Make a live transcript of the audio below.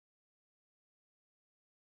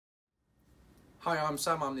Hi, I'm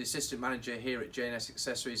Sam. I'm the Assistant Manager here at J&S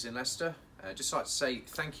Accessories in Leicester. Just like to say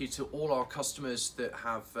thank you to all our customers that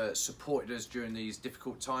have supported us during these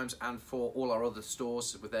difficult times, and for all our other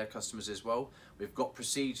stores with their customers as well. We've got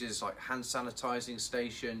procedures like hand sanitising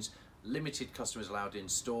stations, limited customers allowed in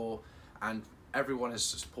store, and everyone has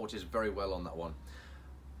supported us very well on that one.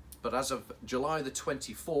 But as of July the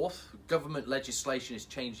 24th, government legislation is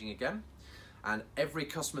changing again, and every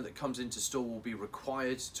customer that comes into store will be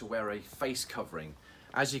required to wear a face covering.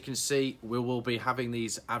 As you can see, we will be having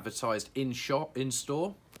these advertised in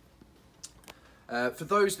store. For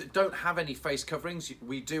those that don't have any face coverings,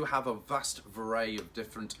 we do have a vast array of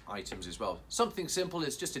different items as well. Something simple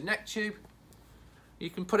is just a neck tube.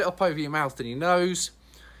 You can put it up over your mouth and your nose.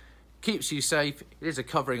 Keeps you safe. It is a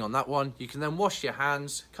covering on that one. You can then wash your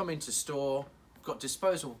hands, come into store. We've got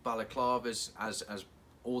disposable balaclavas as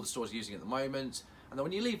all the stores are using at the moment, and then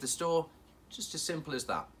when you leave the store, just as simple as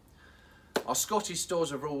that. Our Scottish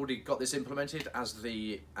stores have already got this implemented as of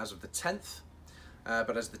the 10th,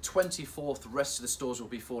 but as the 24th, the rest of the stores will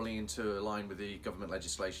be falling into line with the government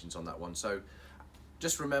legislations on that one. So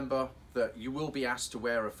just remember that you will be asked to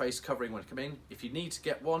wear a face covering when you come in. If you need to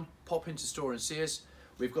get one, pop into store and see us.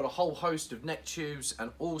 We've got a whole host of neck tubes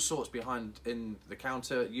and all sorts behind in the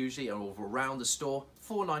counter usually, and around the store,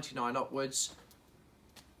 £4.99 upwards.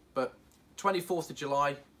 But 24th of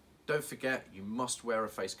July, don't forget, you must wear a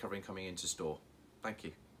face covering coming into store. Thank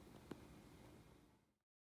you.